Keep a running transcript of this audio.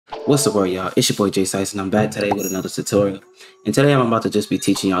What's the word, y'all? It's your boy Jsitez, and I'm back today with another tutorial. And today I'm about to just be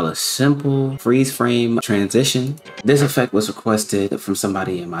teaching y'all a simple freeze frame transition. This effect was requested from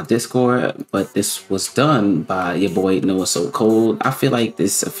somebody in my Discord, but this was done by your boy NoahSoCold. I feel like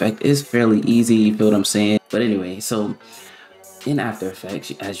this effect is fairly easy, you feel what I'm saying? But anyway, so in After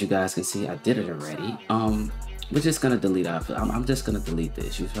Effects, as you guys can see, I did it already. We're just gonna delete our, I'm just gonna delete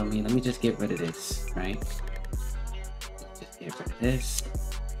this, you feel me? Let me just get rid of this, right? Just get rid of this.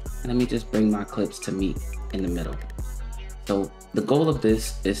 And let me just bring my clips to meet in the middle. So the goal of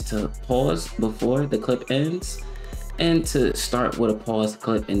this is to pause before the clip ends and to start with a paused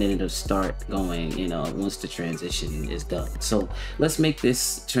clip, and then it'll start going, you know, once the transition is done. So let's make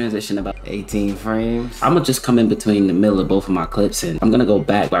this transition about 18 frames. I'm gonna just come in between the middle of both of my clips, and I'm gonna go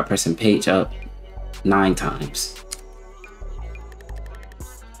back by pressing page up 9 times.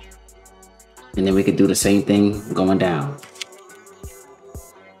 And then we could do the same thing going down.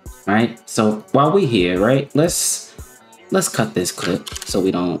 Right, so while we here, right, let's cut this clip so we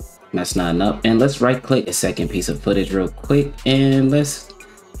don't mess nothing up, and let's right click a second piece of footage real quick, and let's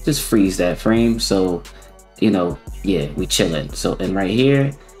just freeze that frame. So, you know, yeah, we chilling. So, and right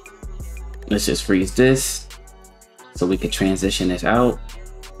here, let's just freeze this so we could transition this out.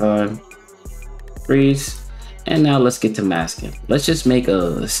 Freeze. And now let's get to masking. Let's just make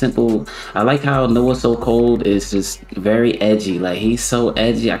a simple, I like how NoahSoCold is just very edgy. Like, he's so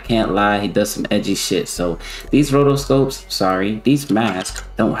edgy, I can't lie, he does some edgy shit. So these rotoscopes, sorry, these masks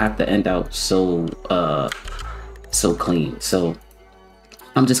don't have to end out so so clean. So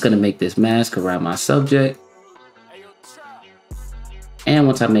I'm just gonna make this mask around my subject. And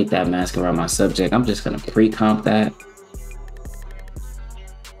once I make that mask around my subject, I'm just gonna pre-comp that.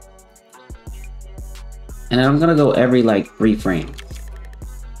 And then I'm gonna go every like 3 frames.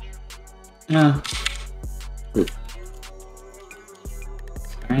 Alright.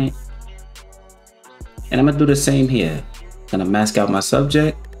 And I'm gonna do the same here. Gonna mask out my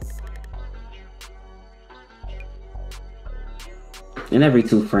subject. And every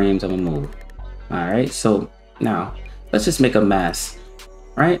 2 frames I'm gonna move. Alright, so now let's just make a mask.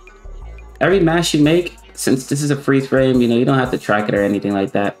 Right? Every mask you make, since this is a freeze frame, you know, you don't have to track it or anything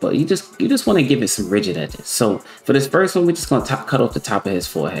like that, but you just want to give it some rigid edges. So for this first one, we're just going to cut off the top of his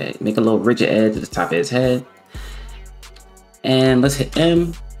forehead, make a little rigid edge at the top of his head, and let's hit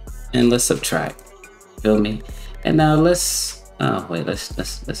M and let's subtract. Feel me? And now let's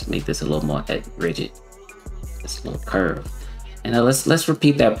let's make this a little more rigid. This little curve, and now let's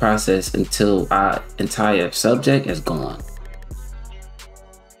repeat that process until our entire subject is gone.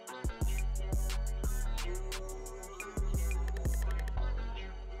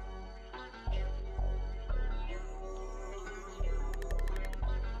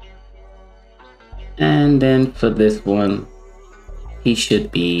 And then for this one, he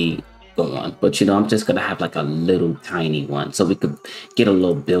should be gone. But you know, I'm just gonna have like a little tiny one so we could get a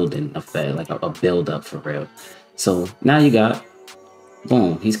little building effect, like a build up for real. So now you got,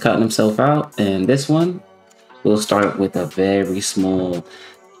 boom, he's cutting himself out. And this one, we'll start with a very small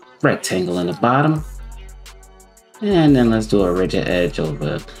rectangle in the bottom. And then let's do a rigid edge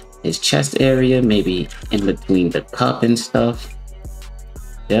over his chest area, maybe in between the cup and stuff.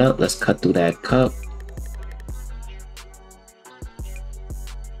 Yeah, let's cut through that cup.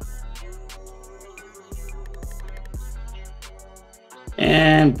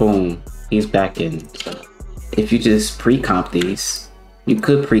 And boom, he's back in. If you just pre-comp these, you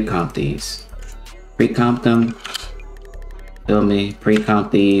could pre-comp these. Pre-comp them. Feel me?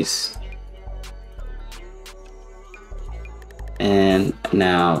 Pre-comp these. And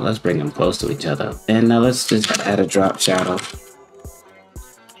now let's bring them close to each other. And now let's just add a drop shadow.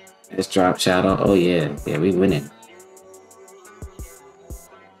 This drop shadow. Oh yeah, we winning.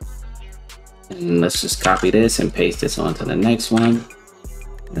 And let's just copy this and paste this onto the next one.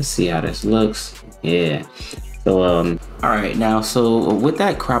 Let's see how this looks. Yeah. So all right, now so with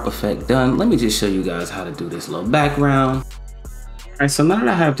that crop effect done, let me just show you guys how to do this little background. All right, so now that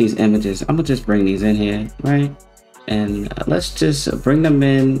I have these images, I'm gonna just bring these in here, right? And let's just bring them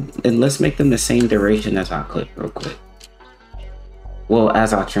in, and let's make them the same duration as our clip real quick. Well,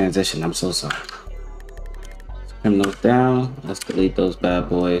 as our transition, I'm so sorry. Trim those down. Let's delete those bad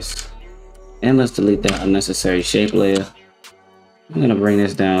boys. And let's delete that unnecessary shape layer. I'm gonna bring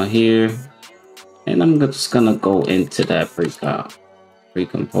this down here. And I'm just gonna go into that pre-comp.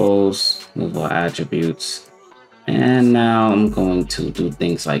 Recompose, move our attributes. And now I'm going to do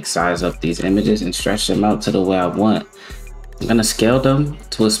things like size up these images and stretch them out to the way I want. I'm gonna scale them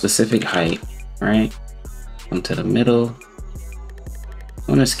to a specific height, right? Come to the middle.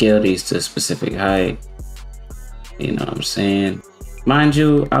 I'm gonna scale these to a specific height. You know what I'm saying? Mind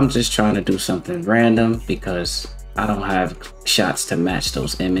you, I'm just trying to do something random because I don't have shots to match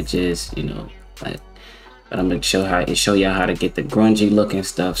those images, you know, like, but I'm gonna show y'all how to get the grungy look and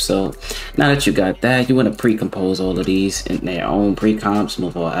stuff. So now that you got that, you want to pre-compose all of these in their own pre-comps,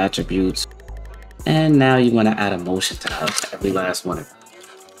 move all attributes, and now you want to add a motion tile to every last one of them.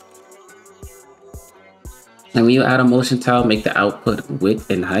 And when you add a motion tile, make the output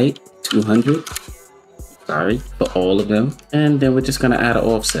width and height 200. Sorry, for all of them. And then we're just gonna add an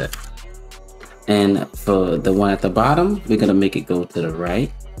offset. And for the one at the bottom, we're gonna make it go to the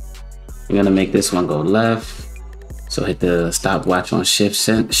right. We're gonna make this one go left. So hit the stopwatch on shift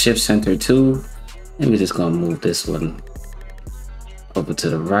center 2. And we're just gonna move this one over to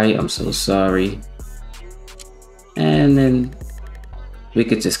the right. I'm so sorry. And then we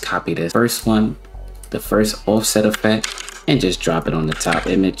could just copy this first one, the first offset effect, and just drop it on the top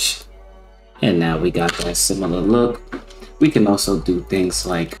image. And now we got that similar look. We can also do things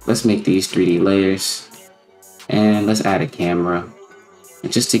like, let's make these 3D layers and let's add a camera.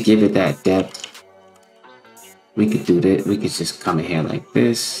 And just to give it that depth, we could do that. We could just come in here like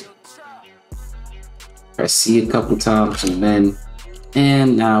this. Press C a couple times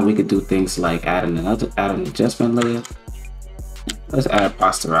and now we could do things like add an adjustment layer. Let's add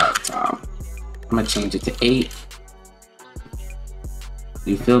posterize time. I'm gonna change it to 8.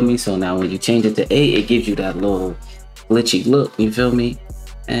 You feel me? So now when you change it to 8, it gives you that little glitchy look, you feel me?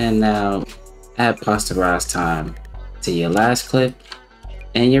 And now add posterize time to your last clip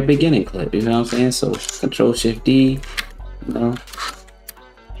and your beginning clip, you know what I'm saying? So Control Shift D, you know,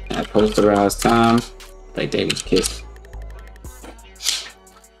 add posterize time, like David's kiss.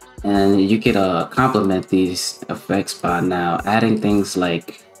 And you could complement these effects by now adding things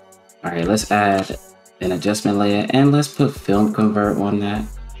like, all right, let's add an adjustment layer and let's put film convert on that.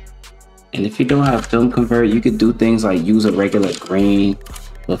 And if you don't have film convert, you could do things like use a regular grain,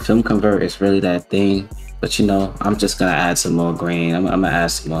 but film convert is really that thing. But you know, I'm just gonna add some more grain. I'm gonna add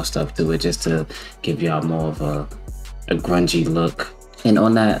some more stuff to it just to give y'all more of a grungy look. And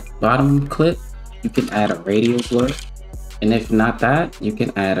on that bottom clip, you can add a radial blur. And if not that, you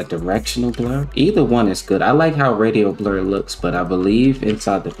can add a directional blur. Either one is good. I like how radial blur looks, but I believe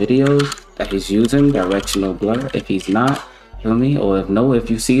inside the video that he's using directional blur. If he's not, feel me? Or if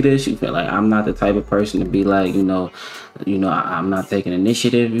you see this, you feel like I'm not the type of person to be like, you know, I'm not taking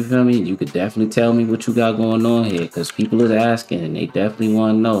initiative, you feel me? You could definitely tell me what you got going on here, because people is asking and they definitely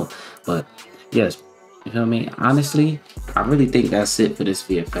want to know. But yes, you feel me? Honestly, I really think that's it for this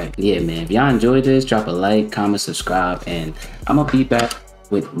VFX. Yeah, man, if y'all enjoyed this, drop a like, comment, subscribe, and I'm gonna be back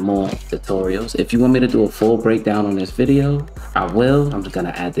with more tutorials. If you want me to do a full breakdown on this video, I will. I'm just gonna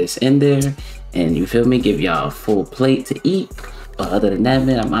add this in there, and you feel me, give y'all a full plate to eat. But other than that,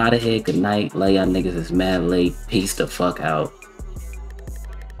 man, I'm out of here. Good night. Love y'all niggas, is mad late. Peace the fuck out.